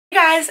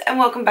guys, and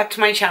welcome back to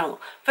my channel.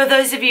 For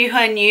those of you who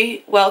are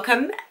new,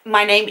 welcome.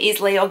 My name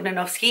is Leigh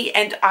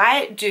and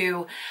I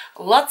do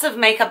lots of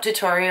makeup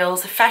tutorials,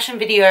 fashion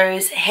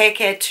videos, hair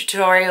care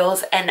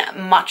tutorials, and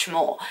much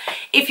more.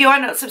 If you are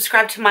not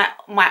subscribed to my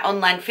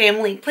online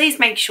family, please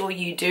make sure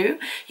you do.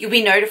 You'll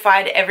be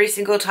notified every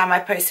single time I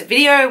post a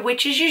video,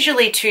 which is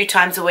usually 2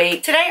 times a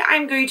week. Today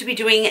I'm going to be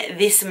doing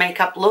this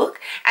makeup look.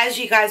 As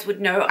you guys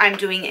would know, I'm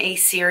doing a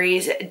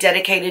series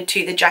dedicated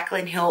to the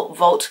Jaclyn Hill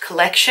Vault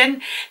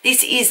collection.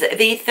 This is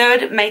the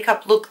 3rd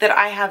makeup look that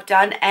I have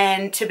done,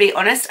 and to be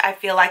honest, I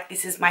feel like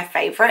this is my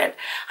favorite.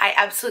 I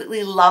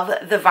absolutely love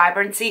the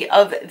vibrancy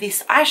of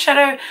this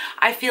eyeshadow.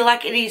 I feel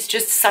like it is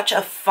just such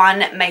a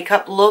fun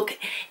makeup look.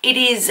 It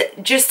is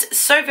just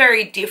so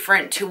very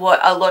different to what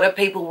a lot of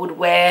people would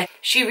wear.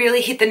 She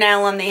really hit the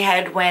nail on the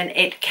head when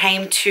it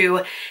came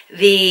to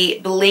the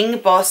Bling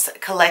Boss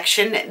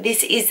collection.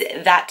 This is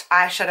that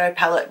eyeshadow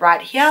palette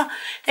right here.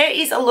 There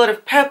is a lot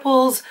of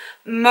purples,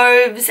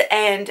 mauves,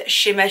 and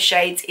shimmer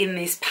shades in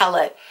this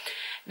palette.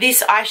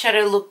 This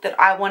eyeshadow look that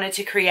I wanted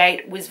to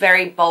create was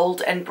very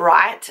bold and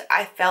bright.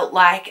 I felt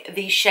like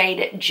the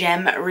shade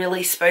Gem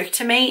really spoke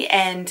to me,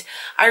 and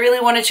I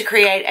really wanted to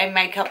create a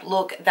makeup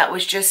look that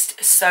was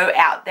just so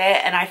out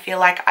there, and I feel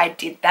like I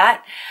did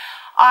that.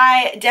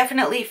 I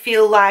definitely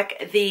feel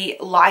like the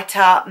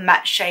lighter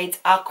matte shades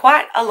are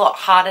quite a lot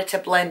harder to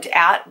blend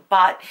out,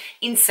 but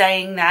in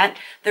saying that,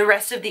 the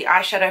rest of the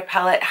eyeshadow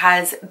palette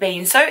has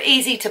been so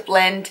easy to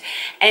blend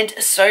and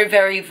so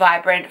very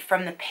vibrant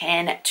from the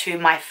pan to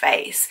my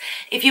face.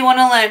 If you want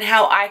to learn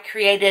how I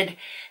created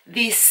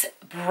this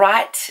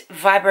bright,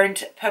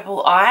 vibrant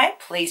purple eye,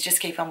 please just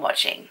keep on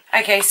watching.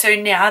 Okay, so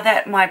now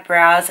that my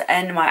brows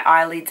and my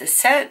eyelids are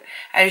set,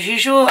 as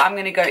usual, I'm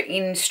going to go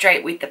in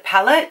straight with the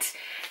palette.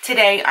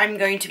 Today I'm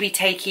going to be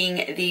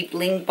taking the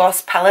Bling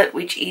Boss palette,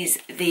 which is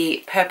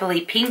the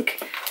purpley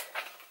pink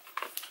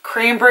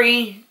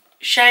cranberry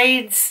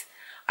shades.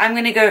 I'm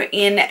going to go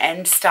in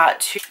and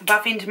start to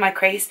buff into my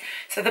crease.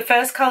 So the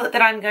first color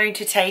that I'm going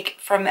to take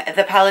from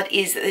the palette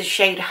is the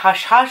shade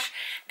Hush Hush.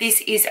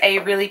 This is a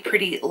really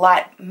pretty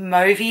light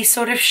mauvey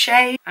sort of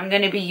shade. I'm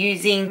going to be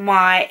using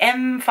my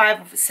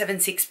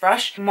M576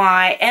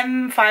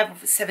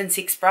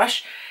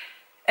 brush.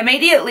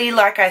 Immediately,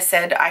 like I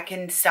said, I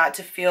can start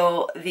to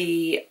feel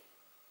the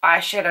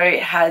eyeshadow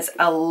has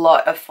a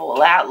lot of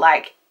fallout.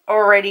 Like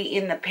already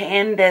in the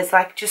pan, there's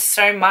like just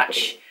so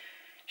much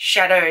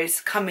shadows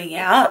coming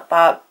out,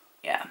 but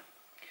yeah.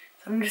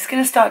 So I'm just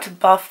going to start to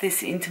buff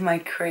this into my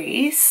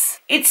crease.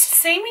 It's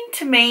seeming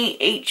to me,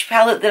 each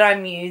palette that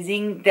I'm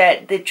using,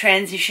 that the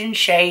transition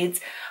shades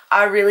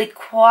are really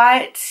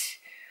quite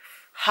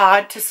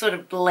hard to sort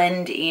of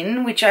blend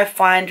in, which I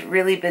find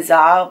really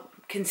bizarre,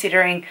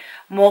 considering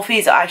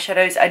Morphe's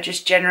eyeshadows are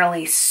just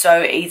generally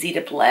so easy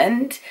to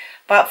blend.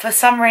 But for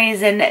some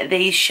reason,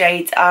 these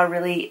shades are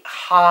really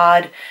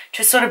hard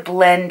to sort of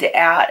blend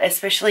out,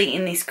 especially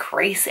in this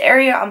crease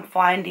area. I'm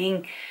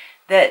finding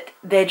that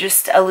they're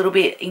just a little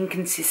bit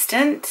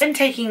inconsistent. I'm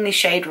taking the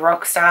shade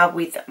Rockstar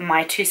with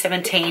my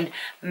 217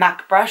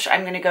 MAC brush.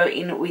 I'm going to go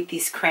in with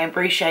this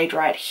cranberry shade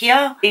right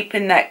here.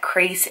 Deepen that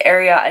crease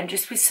area, and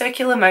just with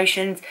circular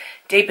motions,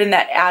 deepen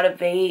that outer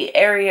V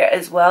area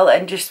as well,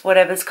 and just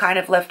whatever's kind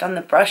of left on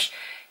the brush,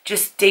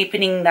 just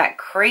deepening that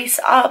crease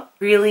up.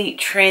 Really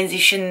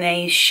transition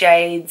these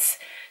shades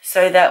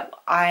so that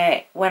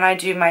when I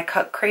do my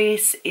cut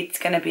crease, it's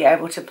going to be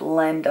able to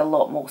blend a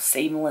lot more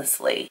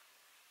seamlessly.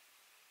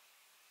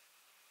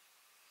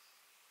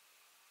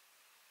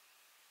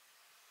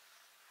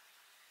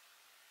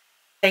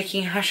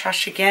 Taking Hush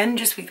Hush again,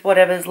 just with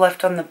whatever's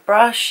left on the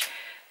brush,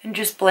 and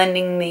just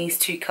blending these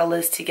 2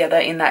 colors together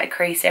in that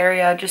crease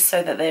area, just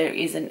so that there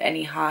isn't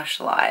any harsh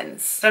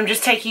lines. So I'm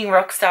just taking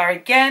Rockstar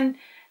again,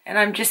 and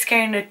I'm just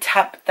going to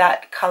tap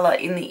that color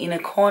in the inner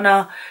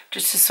corner,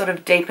 just to sort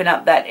of deepen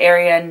up that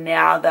area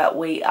now that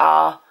we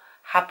are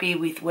happy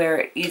with where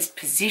it is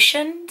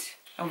positioned.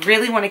 I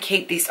really want to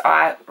keep this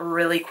eye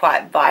really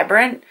quite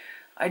vibrant.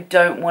 I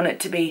don't want it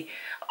to be,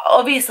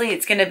 obviously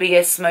it's going to be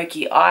a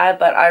smoky eye,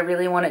 but I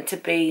really want it to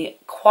be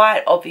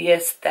quite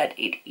obvious that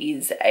it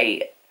is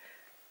a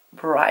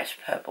bright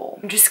purple.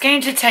 I'm just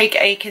going to take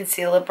a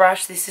concealer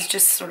brush. This is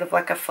just sort of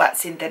like a flat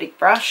synthetic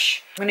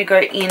brush. I'm going to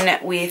go in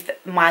with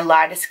my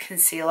lightest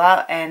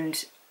concealer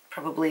and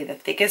probably the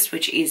thickest,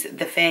 which is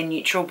the Fair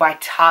Neutral by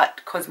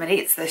Tarte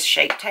Cosmetics, the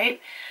Shape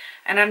Tape.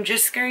 And I'm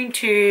just going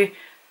to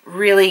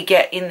really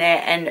get in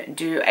there and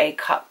do a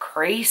cut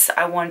crease.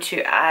 I want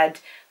to add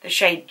the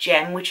shade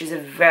Gem, which is a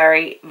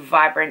very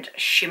vibrant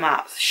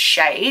shimmer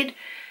shade,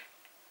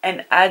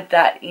 and add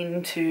that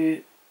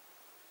into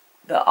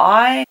the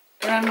eye.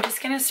 And I'm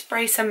just going to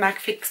spray some MAC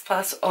Fix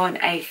Plus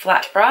on a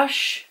flat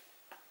brush.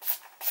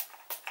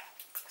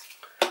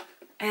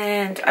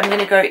 And I'm going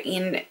to go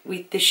in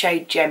with the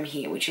shade Gem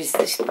here, which is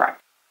this bright.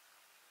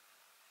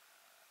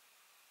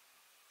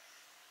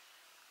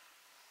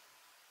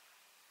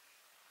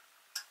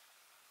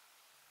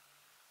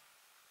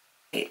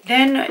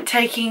 Then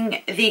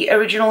taking the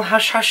original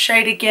Hush Hush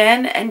shade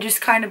again and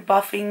just kind of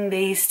buffing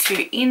these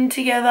 2 in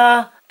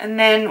together, And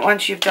then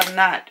once you've done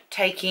that,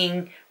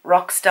 taking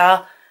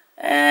Rockstar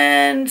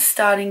and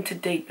starting to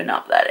deepen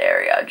up that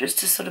area just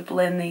to sort of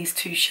blend these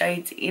two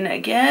shades in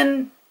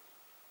again.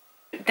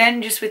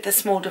 Then just with the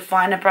small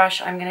definer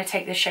brush, I'm going to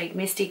take the shade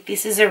Mystic.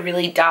 This is a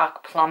really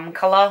dark plum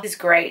color. This is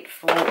great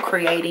for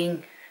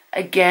creating,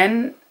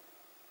 again,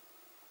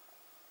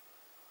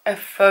 a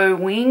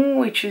faux wing,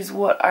 which is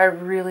what I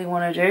really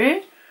want to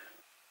do.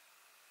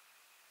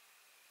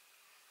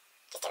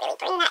 Just to really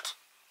bring that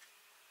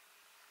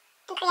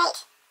and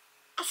create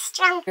a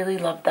strong... Really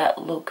love that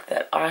look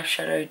that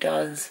eyeshadow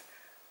does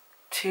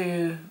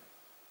to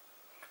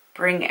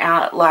bring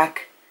out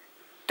like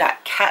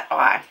that cat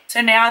eye.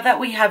 So now that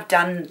we have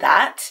done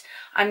that,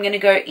 I'm going to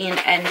go in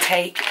and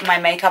take my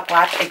makeup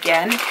wipe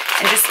again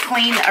and just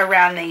clean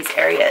around these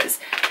areas.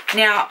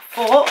 Now,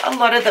 for a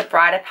lot of the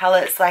brighter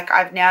palettes, like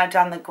I've now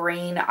done the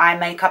green eye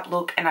makeup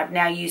look and I've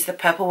now used the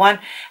purple one,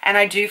 and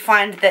I do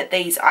find that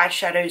these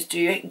eyeshadows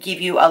do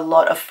give you a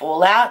lot of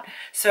fallout.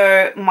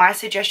 So my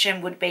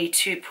suggestion would be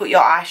to put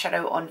your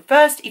eyeshadow on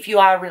first if you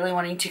are really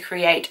wanting to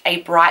create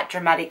a bright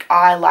dramatic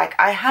eye like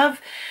I have.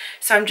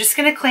 So I'm just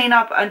going to clean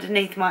up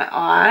underneath my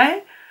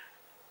eye,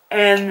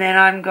 and then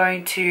I'm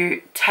going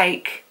to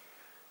take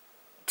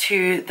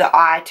to the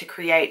eye to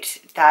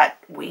create that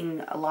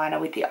wing liner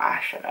with the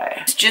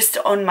eyeshadow. It's just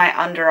on my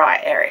under eye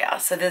area,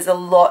 so there's a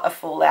lot of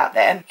fallout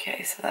there.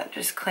 Okay, so that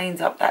just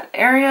cleans up that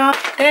area.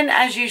 Then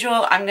as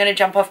usual, I'm going to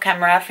jump off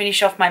camera,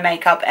 finish off my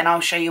makeup, and I'll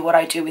show you what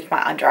I do with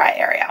my under eye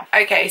area.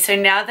 Okay, so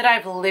now that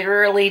I've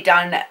literally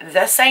done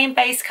the same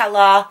base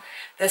color,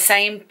 the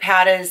same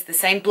powders, the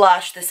same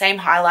blush, the same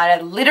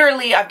highlighter.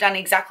 Literally, I've done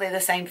exactly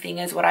the same thing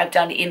as what I've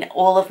done in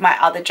all of my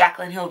other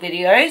Jaclyn Hill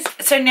videos.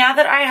 So now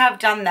that I have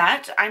done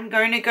that, I'm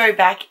going to go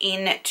back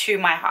into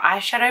my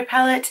eyeshadow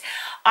palette.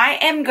 I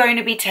am going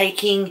to be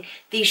taking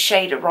the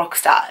shade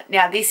Rockstar.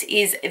 Now, this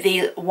is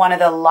one of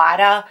the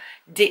lighter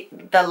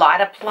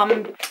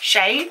plum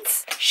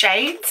shades.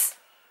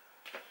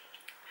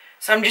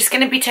 So I'm just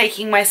going to be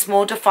taking my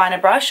small definer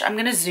brush. I'm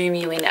going to zoom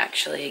you in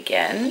actually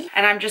again.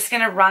 And I'm just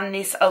going to run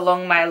this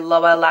along my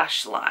lower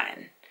lash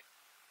line.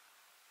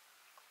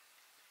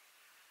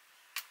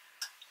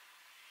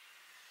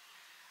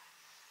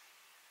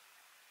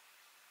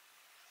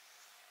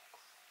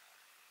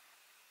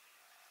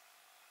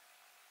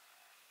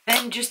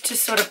 Then just to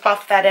sort of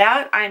buff that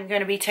out, I'm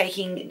going to be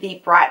taking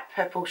the bright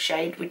purple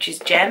shade, which is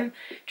Gem,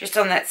 just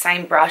on that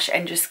same brush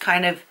and just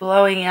kind of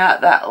blowing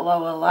out that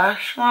lower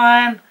lash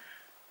line,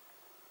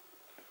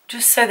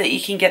 just so that you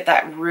can get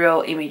that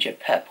real image of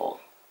purple.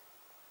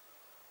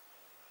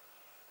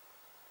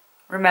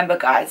 Remember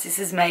guys, this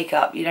is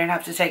makeup. You don't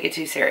have to take it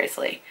too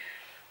seriously.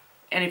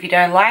 And if you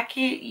don't like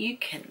it, you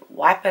can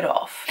wipe it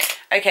off.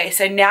 Okay,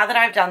 so now that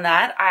I've done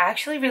that, I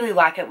actually really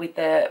like it with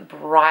the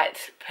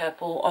bright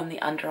purple on the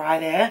under eye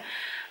there.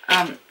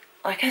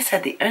 Like I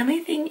said, the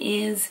only thing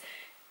is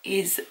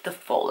the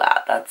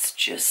fallout. That's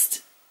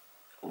just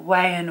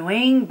way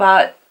annoying,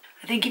 but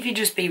I think if you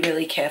just be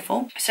really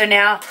careful. So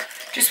now,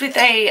 just with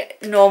a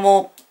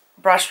normal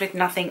brush with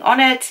nothing on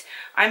it,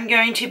 I'm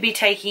going to be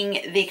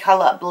taking the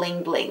color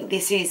Bling Bling.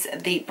 This is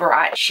the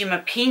bright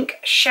shimmer pink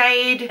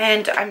shade,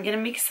 and I'm going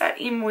to mix that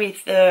in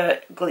with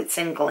the Glitz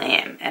and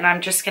Glam. And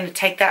I'm just going to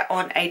take that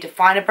on a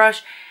definer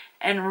brush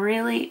and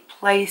really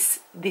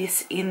place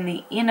this in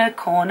the inner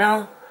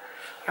corner.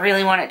 I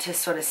really want it to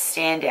sort of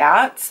stand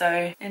out.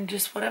 So, and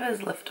just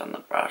whatever's left on the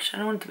brush. I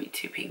don't want it to be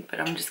too pink, but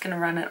I'm just going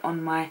to run it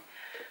on my...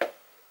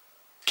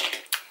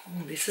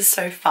 Oh, this is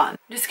so fun.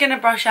 I'm just going to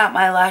brush out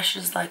my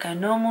lashes like I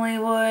normally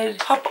would.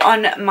 Pop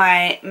on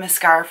my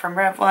mascara from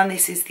Revlon.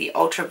 This is the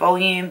Ultra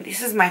Volume.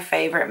 This is my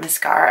favorite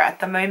mascara at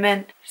the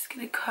moment. Just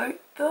going to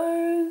coat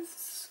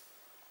those.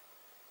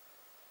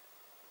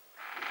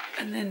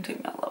 And then do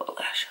my lower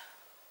lash.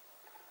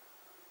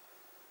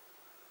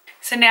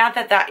 So now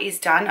that that is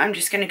done, I'm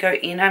just going to go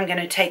in. I'm going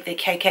to take the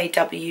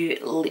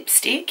KKW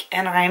lipstick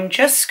and I'm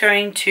just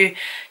going to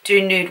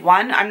do Nude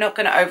 1. I'm not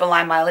going to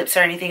overline my lips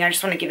or anything. I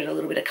just want to give it a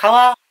little bit of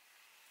colour.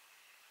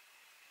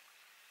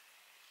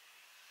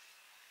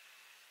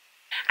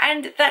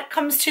 And that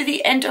comes to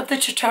the end of the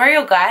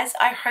tutorial, guys.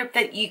 I hope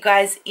that you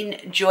guys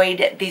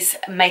enjoyed this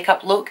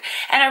makeup look,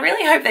 and I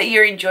really hope that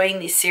you're enjoying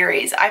this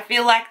series. I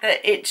feel like that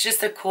it's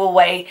just a cool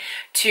way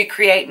to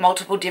create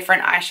multiple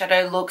different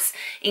eyeshadow looks,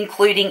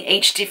 including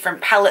each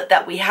different palette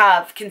that we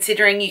have,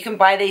 considering you can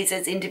buy these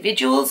as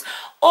individuals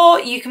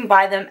or you can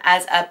buy them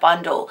as a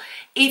bundle.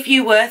 If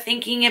you were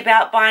thinking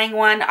about buying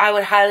one, I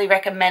would highly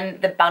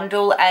recommend the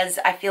bundle, as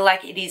I feel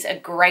like it is a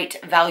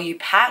great value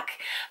pack.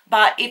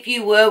 But if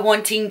you were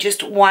wanting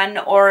just one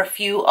or a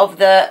few of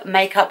the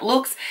makeup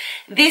looks,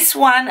 this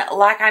one,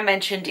 like I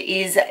mentioned,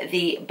 is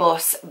the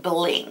Boss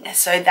Bling.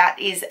 So that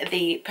is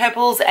the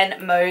purples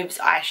and mauves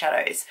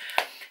eyeshadows.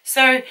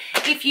 So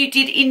if you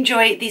did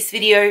enjoy this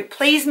video,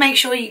 please make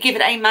sure you give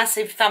it a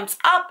massive thumbs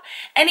up.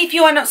 And if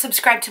you are not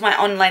subscribed to my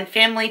online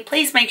family,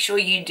 please make sure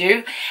you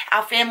do.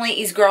 Our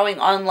family is growing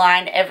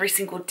online every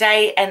single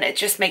day, and it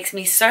just makes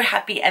me so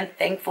happy and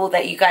thankful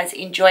that you guys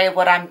enjoy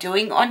what I'm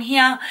doing on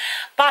here.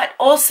 But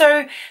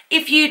also,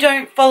 if you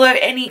don't follow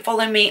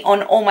me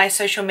on all my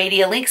social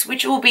media links,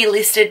 which will be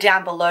listed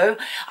down below.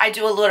 I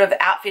do a lot of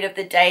outfit of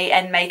the day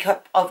and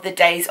makeup of the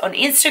days on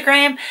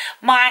Instagram.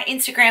 My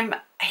Instagram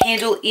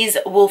handle is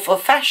Wolf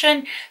of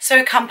Fashion,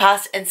 so come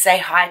past and say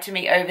hi to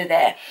me over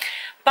there.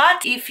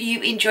 But if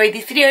you enjoyed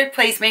this video,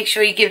 please make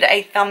sure you give it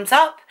a thumbs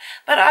up.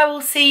 But I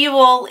will see you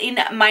all in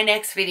my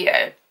next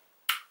video.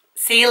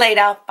 See you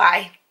later.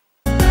 Bye.